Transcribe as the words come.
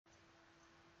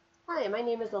Hi, my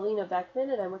name is Alina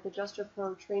Beckman and I'm with Adjuster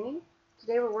Pro Training.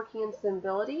 Today we're working in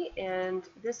Symbility, and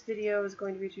this video is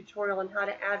going to be a tutorial on how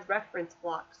to add reference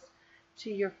blocks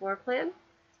to your floor plan.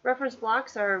 Reference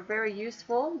blocks are very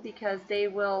useful because they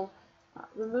will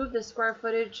remove the square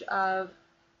footage of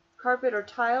carpet or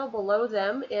tile below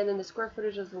them and then the square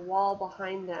footage of the wall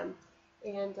behind them.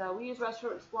 And we use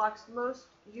reference blocks most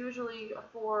usually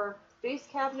for base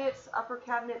cabinets, upper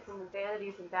cabinets, and the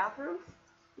vanities and bathrooms.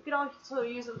 You can also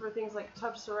use them for things like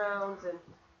tub surrounds and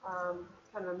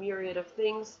kind of a myriad of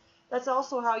things. That's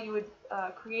also how you would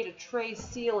create a tray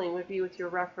ceiling, would be with your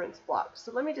reference blocks.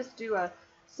 So let me just do a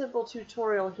simple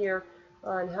tutorial here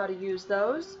on how to use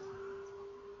those.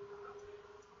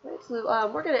 Right,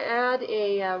 so we're going to add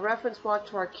a reference block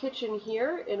to our kitchen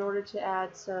here in order to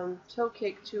add some toe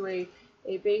kick to a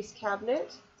base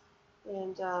cabinet.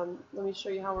 And let me show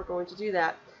you how we're going to do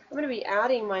that. I'm going to be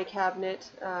adding my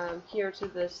cabinet here to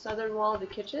the southern wall of the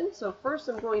kitchen. So first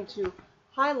I'm going to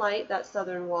highlight that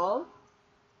southern wall.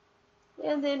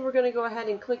 And then we're going to go ahead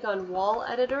and click on Wall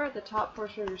Editor at the top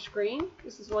portion of your screen.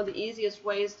 This is one of the easiest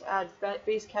ways to add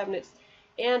base cabinets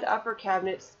and upper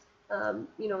cabinets in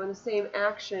the same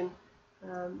action,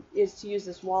 is to use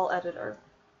this wall editor.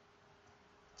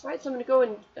 Alright, so I'm going to go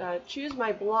and choose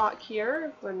my block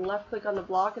here. Go ahead and left click on the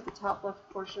block at the top left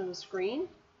portion of the screen.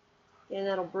 And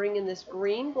that'll bring in this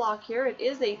green block here. It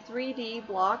is a 3D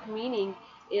block, meaning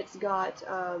it's got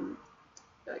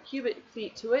cubic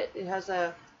feet to it. It has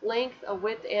a length, a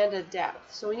width, and a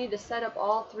depth. So we need to set up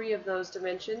all three of those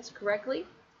dimensions correctly.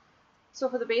 So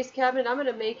for the base cabinet, I'm going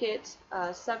to make it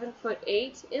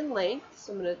 7'8" in length.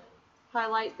 So I'm going to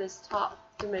highlight this top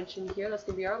dimension here. That's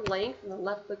going to be our length. I'm going to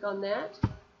left click on that.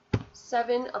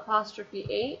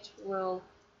 7'8" will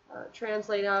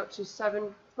translate out to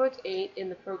 7'8" in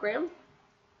the program.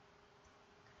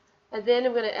 And then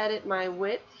I'm going to edit my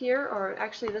width here, or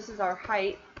actually this is our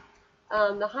height.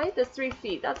 The height is 3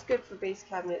 feet. That's good for base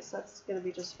cabinets. So that's going to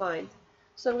be just fine.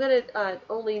 So I'm going to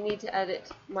only need to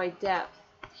edit my depth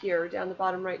here. Down the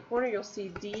bottom right corner you'll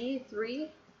see D3.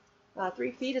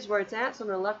 3 feet is where it's at, so I'm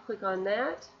going to left click on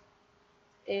that.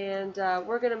 And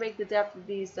we're going to make the depth of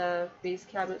these base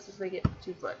cabinets, just make it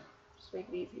 2 foot. Just make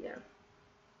it easy there.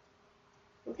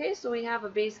 Okay, so we have a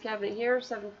base cabinet here,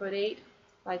 7'8"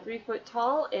 by 3 foot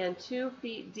tall and 2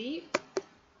 feet deep.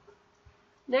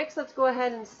 Next, let's go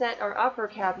ahead and set our upper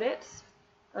cabinets.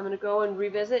 I'm going to go and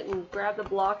revisit and grab the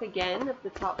block again at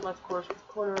the top left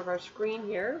corner of our screen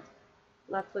here.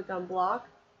 Left click on block.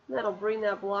 And that'll bring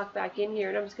that block back in here,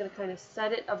 and I'm just going to kind of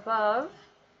set it above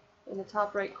in the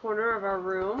top right corner of our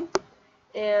room.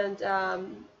 And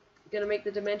going to make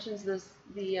the dimensions, the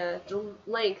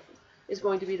length is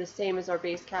going to be the same as our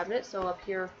base cabinet. So up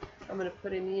here I'm going to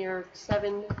put in here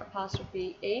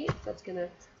 7'8". That's going to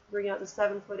bring out the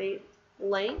 7'8"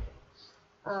 length.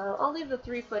 I'll leave the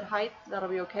 3 foot height, that'll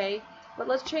be okay. But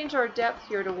let's change our depth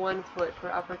here to 1 foot for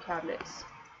upper cabinets.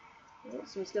 Right,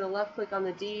 so I'm just going to left click on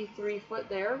the D 3 foot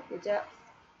there, the depth,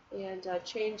 and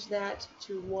change that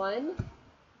to 1.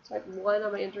 Type 1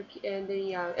 on my enter key and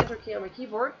the enter key on my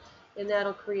keyboard, and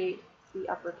that'll create the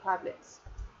upper cabinets.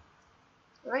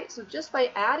 Alright, so just by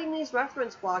adding these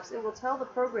reference blocks, it will tell the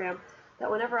program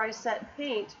that whenever I set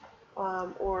paint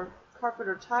or carpet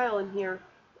or tile in here,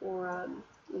 or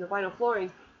vinyl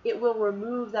flooring, it will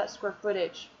remove that square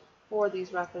footage for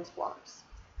these reference blocks.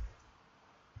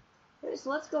 Okay,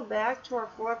 so let's go back to our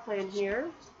floor plan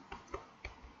here.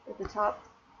 At the top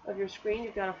of your screen,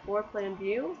 you've got a floor plan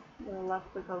view. I'm going to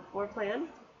left click on floor plan.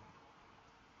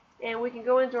 And we can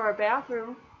go into our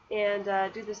bathroom and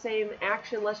do the same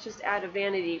action. Let's just add a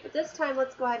vanity. But this time,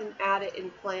 let's go ahead and add it in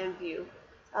plan view.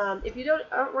 If you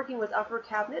aren't working with upper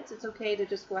cabinets, it's okay to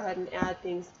just go ahead and add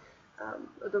things,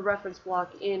 the reference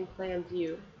block in plan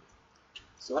view.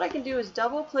 So what I can do is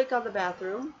double click on the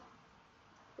bathroom.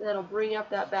 And that'll bring up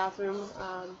that bathroom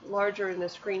larger in the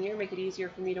screen here, make it easier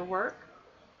for me to work.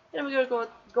 And I'm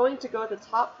going to go at the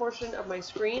top portion of my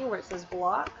screen where it says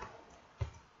block.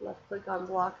 Left click on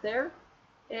block there.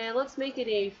 And let's make it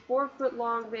a 4 foot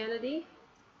long vanity.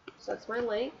 So that's my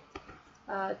length.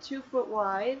 2 foot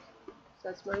wide. So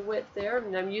that's my width there.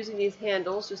 And I'm using these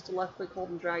handles just to left click, hold,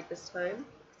 and drag this time.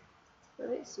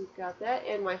 Alright, so we've got that.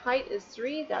 And my height is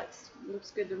 3. That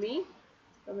looks good to me.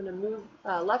 I'm going to move,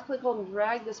 left click, hold, and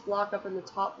drag this block up in the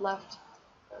top left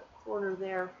corner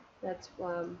there. That's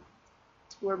where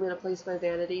I'm going to place my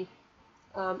vanity.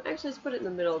 Actually, let's put it in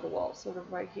the middle of the wall, sort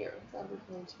of right here. That'll be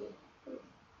fine too.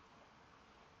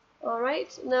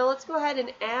 Alright, now let's go ahead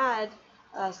and add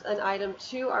an item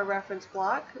to our reference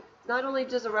block. Not only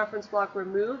does a reference block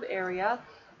remove area,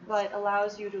 but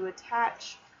allows you to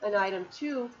attach an item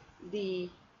to the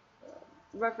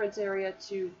reference area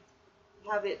to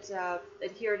have it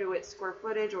adhere to its square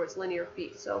footage or its linear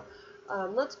feet. So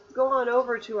let's go on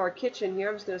over to our kitchen here.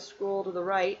 I'm just going to scroll to the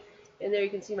right, and there you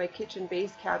can see my kitchen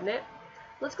base cabinet.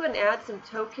 Let's go ahead and add some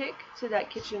toe kick to that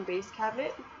kitchen base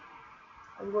cabinet.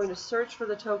 I'm going to search for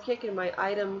the toe kick in my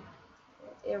item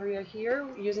area here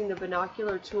using the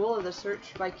binocular tool or the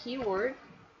search by keyword.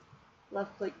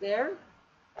 Left click there.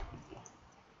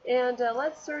 And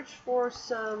let's search for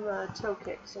some toe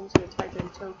kick. So I'm just going to type in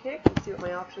toe kick and see what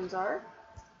my options are.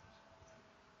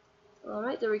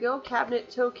 Alright, there we go. Cabinet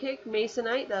toe kick,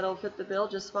 masonite. That'll fit the bill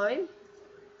just fine.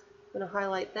 I'm going to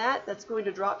highlight that. That's going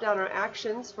to drop down our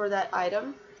actions for that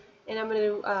item. And I'm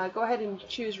going to go ahead and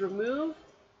choose remove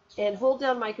and hold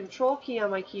down my control key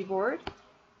on my keyboard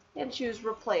and choose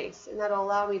replace. And that'll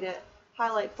allow me to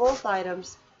highlight both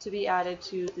items to be added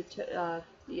to the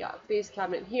base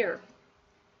cabinet here.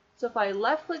 So if I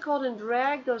left click, hold, and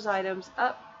drag those items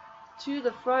up to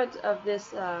the front of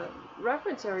this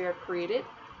reference area I've created,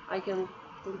 I can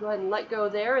go ahead and let go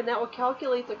there, and that will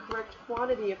calculate the correct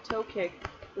quantity of toe kick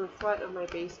for the front of my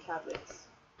base cabinets.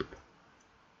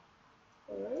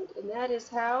 Alright, and that is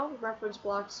how reference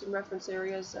blocks and reference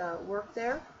areas work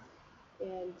there,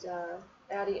 and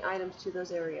adding items to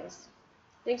those areas.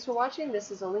 Thanks for watching. This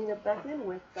is Alina Beckman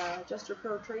with Adjuster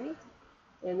Pro Training,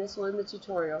 and this will end the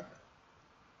tutorial.